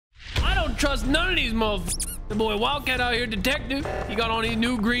trust none of these motherfuckers. The boy Wildcat out here, detective. He got on his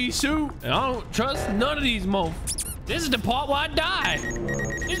new green suit. And I don't trust none of these motherfuckers. This is the part where I die.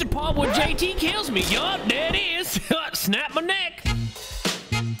 This is the part where JT kills me. Yup, there it is. Snap my neck.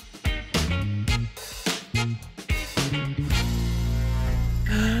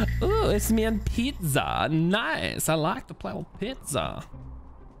 Ooh, it's me and pizza. Nice. I like to play with pizza.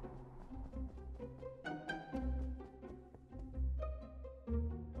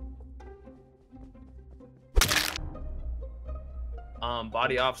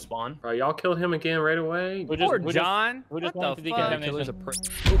 Body off spawn. Y'all killed him again right away. Poor John. Who just went to decontamination?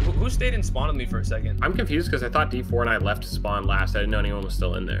 Who stayed in spawn with me for a second? I'm confused because I thought D4 and I left spawn last. I didn't know anyone was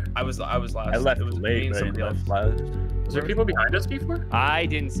still in there. I was last. I left it was late. me and somebody else. Was there people behind us before? I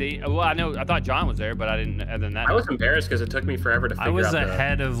didn't see. Well, I thought John was there, but I didn't. Other than that, I was embarrassed because it took me forever to figure out. I was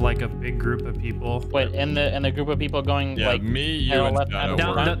ahead of like a big group of people. Wait, in the group of people going like me, you, and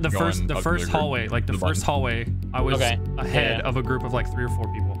down the first hallway, like the first hallway. I was ahead of a group of like 3 or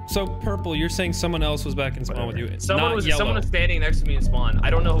 4 people. So purple, you're saying someone else was back in spawn with you? Someone was standing next to me in spawn. I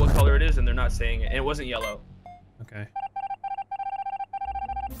don't know what color it is, and they're not saying it, and it wasn't yellow. Okay.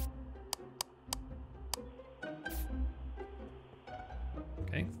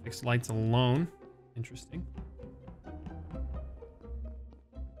 Okay, fixed lights alone. Interesting.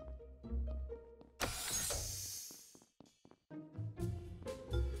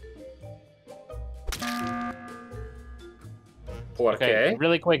 Okay.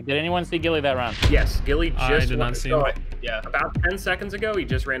 Really quick, did anyone see Gilly that round? Yes, Gilly just I did not see him. Yeah. About 10 seconds ago, he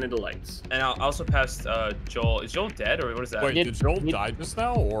just ran into lights. And I also passed Joel. Is Joel dead, or what is that? Wait, did Joel die just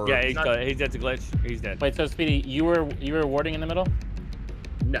now, or? Yeah, he's dead to glitch. He's dead. Wait, so Speedy, you were warding in the middle?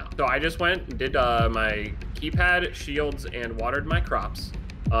 No. So I just went and did my keypad, shields, and watered my crops.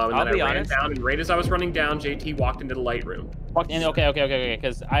 And then I ran down, and right as I was running down, JT walked into the light room. Walked in. Okay.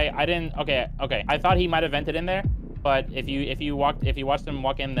 Because I didn't. Okay. I thought he might have vented in there. But if you watched him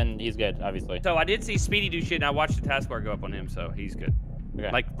walk in, then he's good, obviously. So I did see Speedy do shit, and I watched the taskbar go up on him, so he's good. Okay.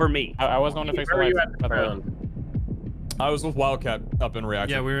 Like for me. I was going to fix the Where were you lights. at the round? I was with Wildcat up in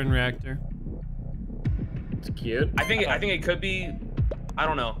reactor. Yeah, we were in reactor. It's cute. I think it could be. I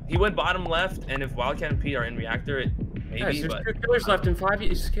don't know. He went bottom left, and if Wildcat and Pete are in reactor, it maybe. Guys, but there's 2 killers left in 5.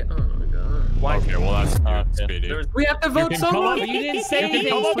 Oh my god. why? Okay, well that's good, Speedy. We have to vote someone. You didn't say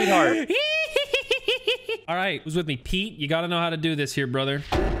anything, sweetheart. All right, who's with me? Pete, you got to know how to do this here, brother.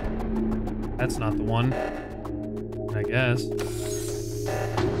 That's not the one, I guess.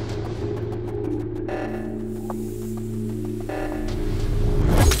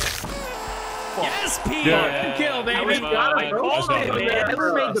 Yes, Pete! Yeah. Kill, baby!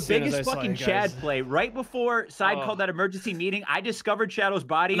 Ever made the biggest fucking Chad play right before Side called that emergency meeting. I discovered Shadow's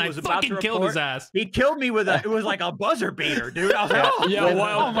body. And was I about to fucking killed his ass. He killed me with it was like a buzzer beater, dude. I was like, oh, Yeah,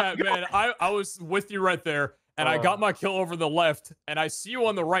 Wildcat, man, I was with you right there, and I got my kill over the left, and I see you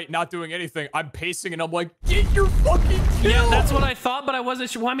on the right not doing anything. I'm pacing, and I'm like, get your fucking kill! Yeah, that's what I thought, but I wasn't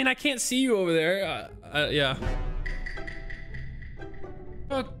sure. Well, I mean, I can't see you over there. Yeah.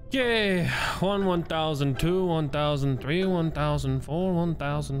 Okay, 1,000, 2, 1,003, 1,004,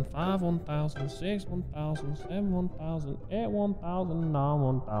 1,005, 1,006, 1,007, 1,008, 1,009,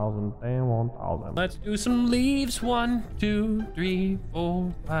 1,010, 1,000. Let's do some leaves. 1, 2, 3,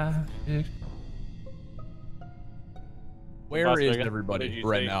 4, 5, 6. Where is everybody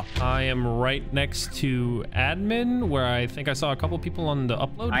right now? I am right next to admin, where I think I saw a couple people on the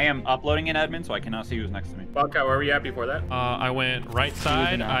upload. I am uploading in admin, so I cannot see who's next to me. Wildcat, where were you at before that? I went right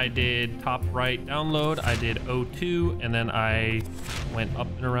side, I did top right download, I did O2, and then I went up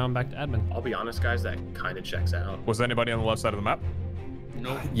and around back to admin. I'll be honest, guys, that kind of checks out. Was anybody on the left side of the map?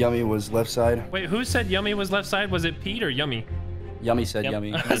 Nope. Yummy was left side. Wait, who said Yummy was left side? Was it Pete or Yummy? Yummy said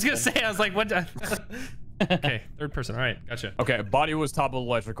Yummy. I was gonna say, I was like, what? Okay, third person. All right, gotcha. Okay, body was top of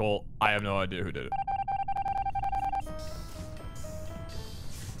electrical. I have no idea who did it.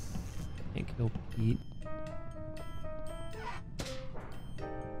 Can't kill Pete.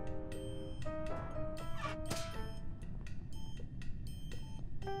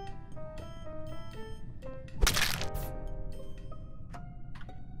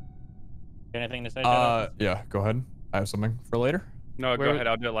 Anything to say? Yeah, go ahead. I have something for later. No, go ahead.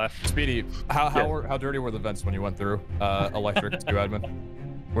 I'll do it last. Speedy, how dirty were the vents when you went through electric to admin?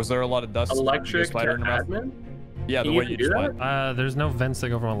 Was there a lot of dust? Electric to admin? Yeah, the way you just went. There's no vents that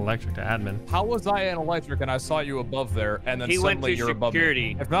go from electric to admin. How was I in electric and I saw you above there, and then He suddenly went to you're above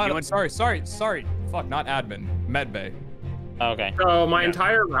security. me? If not, sorry. Fuck, not admin. Medbay. Okay. So my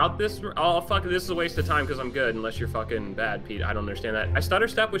entire route this is a waste of time because I'm good unless you're fucking bad, Pete. I don't understand that. I stutter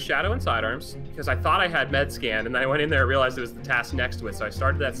step with Shadow and sidearms because I thought I had med scan and then I went in there and realized it was the task next to it. So I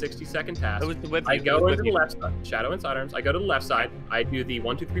started that 60-second task. I go into the left side, Shadow and sidearms. I go to the left side. I do the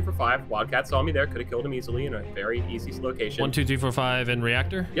 1, 2, 3, 4, 5. Wildcat saw me there, could have killed him easily in a very easy location. 1, 2, 3, 4, 5 in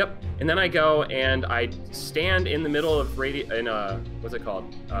reactor. Yep. And then I go and I stand in the middle of what's it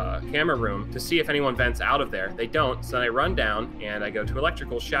called? Camera room to see if anyone vents out of there. They don't. So then I run down and I go to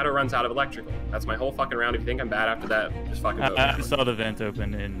electrical. Shadow runs out of electrical. That's my whole fucking round. If you think I'm bad after that, just fucking vote. I saw the vent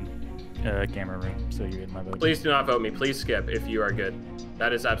open in camera room, so you're in my vote. Please do not vote me. Please skip if you are good.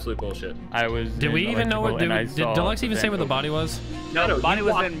 That is absolute bullshit. I was. Did we even know what? Did Deluxe even say what the body was? No, the body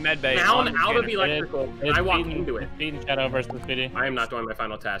was in medbay. Down out of electrical. And I walked into it. Speed Shadow versus Speedy. I am not doing my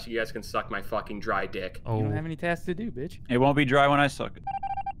final task. You guys can suck my fucking dry dick. Oh. You don't have any tasks to do, bitch. It won't be dry when I suck it.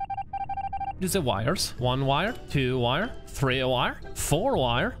 Is it wires? 1 wire, 2 wire, 3 wire, 4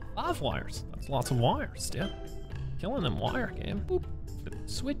 wire, 5 wires. That's lots of wires, dude. Killing them wire game. Boop. Flip the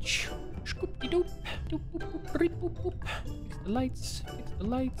switch. Scoop-de-doop. Doop, boop, boop, boop, boop, boop. Fix the lights. Fix the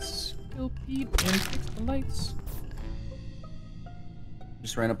lights. Kill Pete and fix the lights.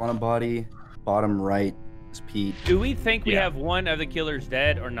 Just ran up on a body. Bottom right is Pete. Do we think we have one of the killers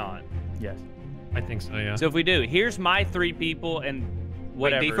dead or not? Yes. I think so, yeah. So if we do, here's my 3 people and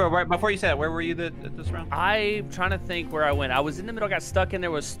whatever. Wait, before you say that, where were you this round? I'm trying to think where I went. I was in the middle, got stuck in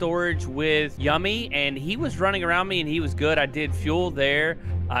there with storage with Yummy, and he was running around me, and he was good. I did fuel there.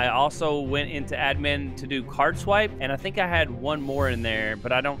 I also went into admin to do card swipe, and I think I had one more in there,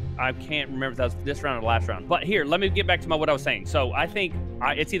 but I can't remember if that was this round or last round. But here, let me get back to what I was saying. So I think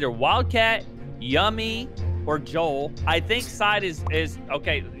it's either Wildcat, Yummy, or Joel. I think side is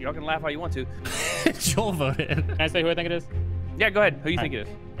okay. Y'all can laugh all you want to. Joel voted. Can I say who I think it is? Yeah, go ahead. Who you think it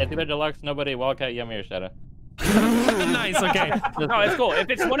is? It's either Deluxe, nobody, Wildcat, Yummy, or Shadow. Nice. Okay. No, it's cool. If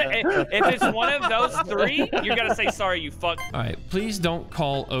it's one of those 3, you're gonna say sorry, you fuck. All right. Please don't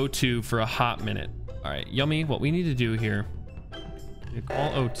call O2 for a hot minute. All right, Yummy. What we need to do here? You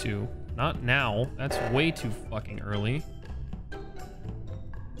call O2. Not now. That's way too fucking early.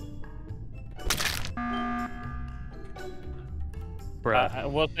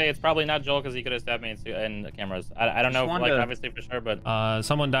 We'll say it's probably not Joel because he could have stabbed me in the cameras. I don't know, like obviously for sure, but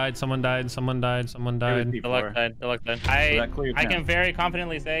someone died. Someone died. Someone died. Someone died. Deluxe died. Deluxe died. I can very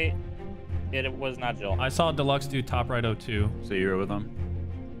confidently say it was not Joel. I saw Deluxe do top right O2. So you were with him?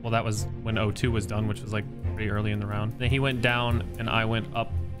 Well, that was when O2 was done, which was like pretty early in the round. Then he went down and I went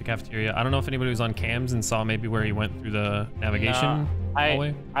up the cafeteria. I don't know if anybody was on cams and saw maybe where he went through the navigation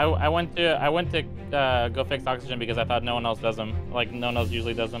hallway. I went to go fix oxygen because I thought no one else does them. Like no one else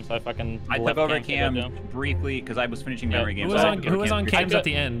usually does them, so I took over cam briefly because I was finishing memory games. Who was on cams at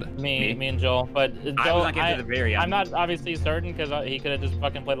the end? Me and Joel. But Joel, I was on cams at the very end. I'm not obviously certain because he could have just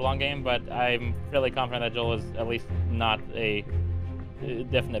fucking played a long game, but I'm fairly confident that Joel was at least not a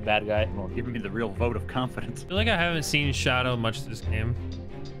definite bad guy. Well, giving me the real vote of confidence. I feel like I haven't seen Shadow much this game.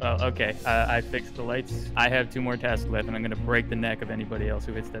 Well, okay. I fixed the lights. I have 2 more tasks left, and I'm gonna break the neck of anybody else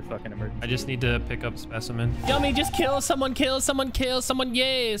who hits that fucking emergency. I just need to pick up specimen. Yummy, just kill someone, kill someone, kill someone,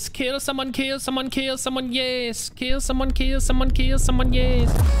 yes. Kill someone, kill someone, kill someone, yes. Kill someone, kill someone, kill someone,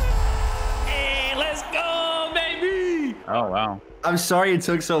 yes. Hey, let's go, baby. Oh, wow. I'm sorry it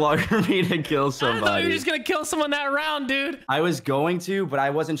took so long for me to kill somebody. I thought you were just gonna kill someone that round, dude. I was going to, but I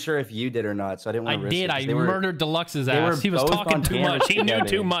wasn't sure if you did or not, so I didn't want to risk it. I murdered Deluxe's ass. He was talking too much. He knew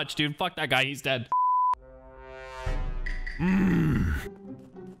too much, dude. Fuck that guy. He's dead.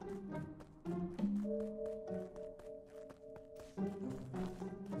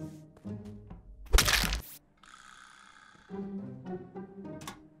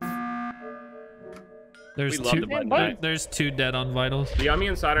 There's 2 dead on vitals. The Yummy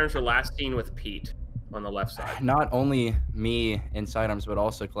and sidearms were last seen with Pete on the left side. Not only me and sidearms, but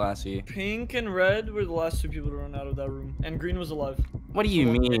also Classy. Pink and red were the last 2 people to run out of that room, and green was alive. What do you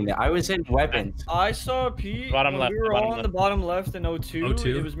mean? I was in weapons. I saw Pete. Bottom left. We were all on the bottom left in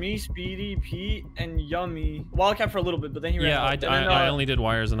O2. It was me, Speedy, Pete, and Yummy. Wildcat for a little bit, but then he ran out. I only did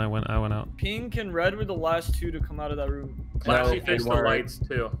wires and I went out. Pink and red were the last 2 to come out of that room. Classy fixed the lights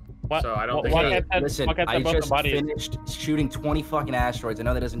too. So I don't think. Listen, I just finished shooting 20 fucking asteroids. I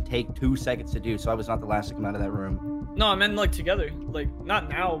know that doesn't take 2 seconds to do, so I was not the last to come out of that room. No, I meant like together. Like not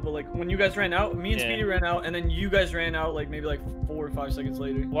now, but like when you guys ran out, me and Speedy ran out, and then you guys ran out like maybe like 4 or 5 seconds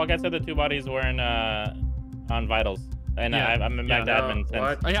later. Wildcat said the 2 bodies were on vitals. And I'm in back to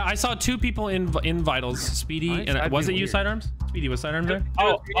admin. Yeah, I saw 2 people in vitals. Speedy, and was it you, sidearms? Speedy, was sidearms there?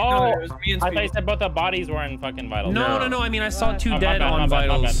 Oh, it was me and I thought Speedy. you said both the bodies were in fucking vitals. No. I mean, I saw two Oh, my dead bad, on my bad,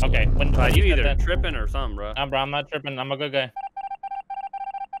 my vitals. bad. Okay, when You said either that- tripping or something, bro. Bro, I'm not tripping. I'm a good guy.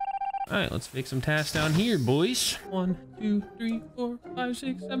 All right, let's make some tasks down here, boys. 1, 2, 3, 4, 5,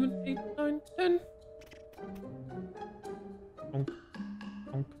 6, 7, 8, 9, 10.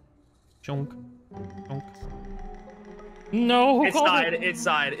 Chonk. No. It's side. It's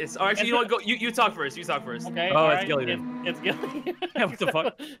side. It's. Oh, actually, you know what? Go. You talk first. You talk first. Okay. Oh, all it's right, Gilly then. It's Gilly. What the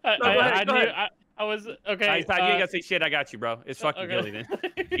fuck? I was okay. You ain't gotta say shit. I got you, bro. It's fucking okay. Gilly then.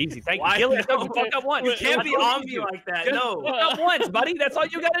 Easy. Thank Why? you, Gilly. You fucked up once. You can't be on me like that. No. Fuck up once, buddy. That's all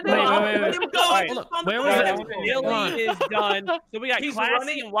you gotta do. Wait. Let him go. All right. Just on the Where was bottom. it? Gilly is done. So we got He's Classy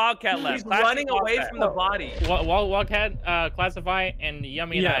running- and Wildcat left. He's Classy running and away Wildcat. from the body. WILDCAT, Classify, and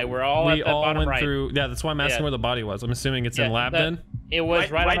Yummy and I were all we at the all bottom went right. through. Yeah, that's why I'm asking Yeah. where the body was. I'm assuming it's in Yeah, lab the- then. It was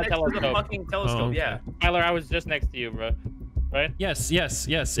right on the next to the telescope. fucking telescope. Oh, okay. Yeah. Tyler, I was just next to you, bro. Right? Yes.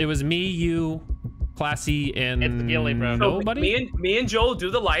 It was me, you, Classy, and It's Gilly, bro. nobody. Me and Joel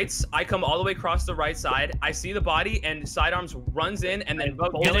do the lights. I come all the way across the right side. I see the body, and Sidearms runs in, and then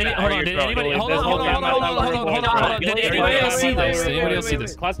both. Hold on. Did anybody? Hold on. Did anybody else see this? Did anybody else see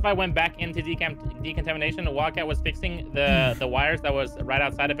this? Classify went back into decontamination. The WILDCAT was fixing the wires that was right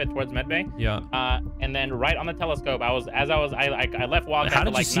outside of it towards medbay. Yeah. And then right on the telescope, I left WILDCAT. How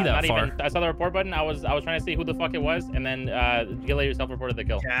did you see that far? I saw the report button. I was trying to see who the fuck it was, and then Gilly self-reported the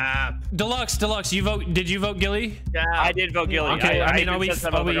kill. Yeah. Deluxe. Did you vote Gilly? Yeah. I did vote Gilly. Okay. I mean, are we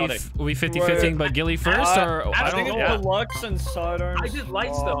 50-50, but Gilly first, or I don't know. Deluxe and sidearms. I did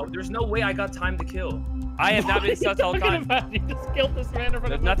lights though. There's no way I got time to kill. I have not been sus all the time. You just killed this man in front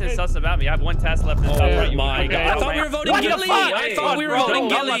There's of my nothing face. sus about me. I have one task left in the top Oh right. my Okay. god! I thought we were voting What the Gilly. fuck? I thought we were Bro, voting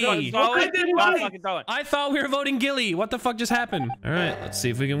I'm not Gilly. fucking throwing. I thought we were voting Gilly. What the fuck just happened? All right, let's see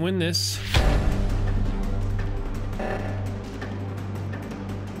if we can win this.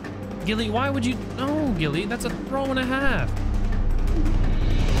 Gilly, why would you? No, Gilly, that's a throw and a half.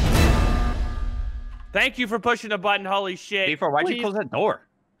 Thank you for pushing the button. Holy shit. Before, why'd you close that door?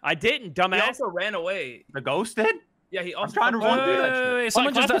 I didn't, He dumbass. also ran away. The ghost did? Yeah, he also. I'm trying to run through that shit. Wait,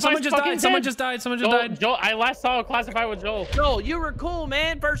 someone just died. Someone just died. Someone just died. Joel, I last saw Classify with Joel. Joel, you were cool,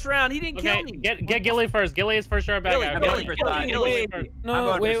 man. First round. He didn't kill me. Get Gilly first. Gilly is for sure a bad guy. Gilly, Gilly first. No,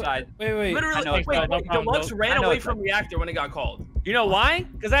 I'm going for side. wait. Literally, I know, wait, Deluxe Joel. ran I know away it's from reactor when it got called. You know why?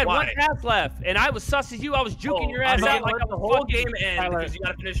 Because I had one Why? task left, and I was sus as you. I was juking your ass I'm out like letting a the whole fucking game end Tyler. because you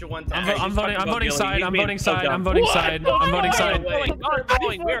gotta finish it one time. I'm voting Gilly. side. He's I'm being voting so side. dumb. I'm voting side. I'm voting Wait, side. wait.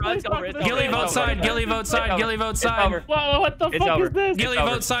 It's over. It's over. Gilly It's vote over. side. Gilly vote side. Gilly vote It's side. over. Whoa, what the It's fuck over. is this? Gilly over.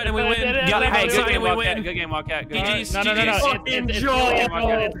 vote side and we win. Hey, Gilly Hey, vote good side game, and we Wildcat. win. Good game, Wildcat. Good GG's. game. No. GG's. It's Gilly and Joel.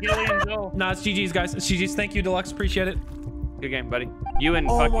 It's Gilly and Joel. Nah, it's GG's, guys. It's GG's. Thank you, Deluxe. Appreciate it. Good game, buddy. You and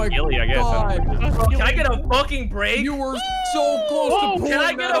Oh my fucking Gilly, I guess. God. Can I get a fucking break? You were so close to pulling Can I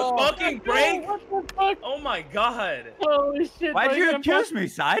get that a off. fucking break? What the fuck? Oh my god. Holy shit. Why'd bro, you you're accuse me,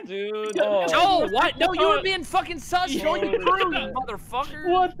 side? Dude. Joel, what? No, you were being fucking sus. Show your crew, you motherfucker.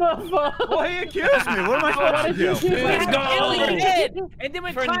 What the fuck? Well, he accused me. What am I supposed to do? Let's go. Gilly did. And then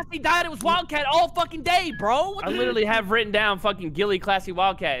when Classy died, it was Wildcat all fucking day, bro. I literally have written down fucking Gilly, Classy,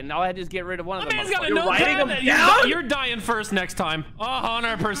 Wildcat, and all I had to do is get rid of one of them. Man's got a motherfuckers. notepad. writing them down? You're dying first next time.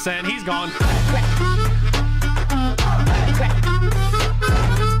 100%. He's gone.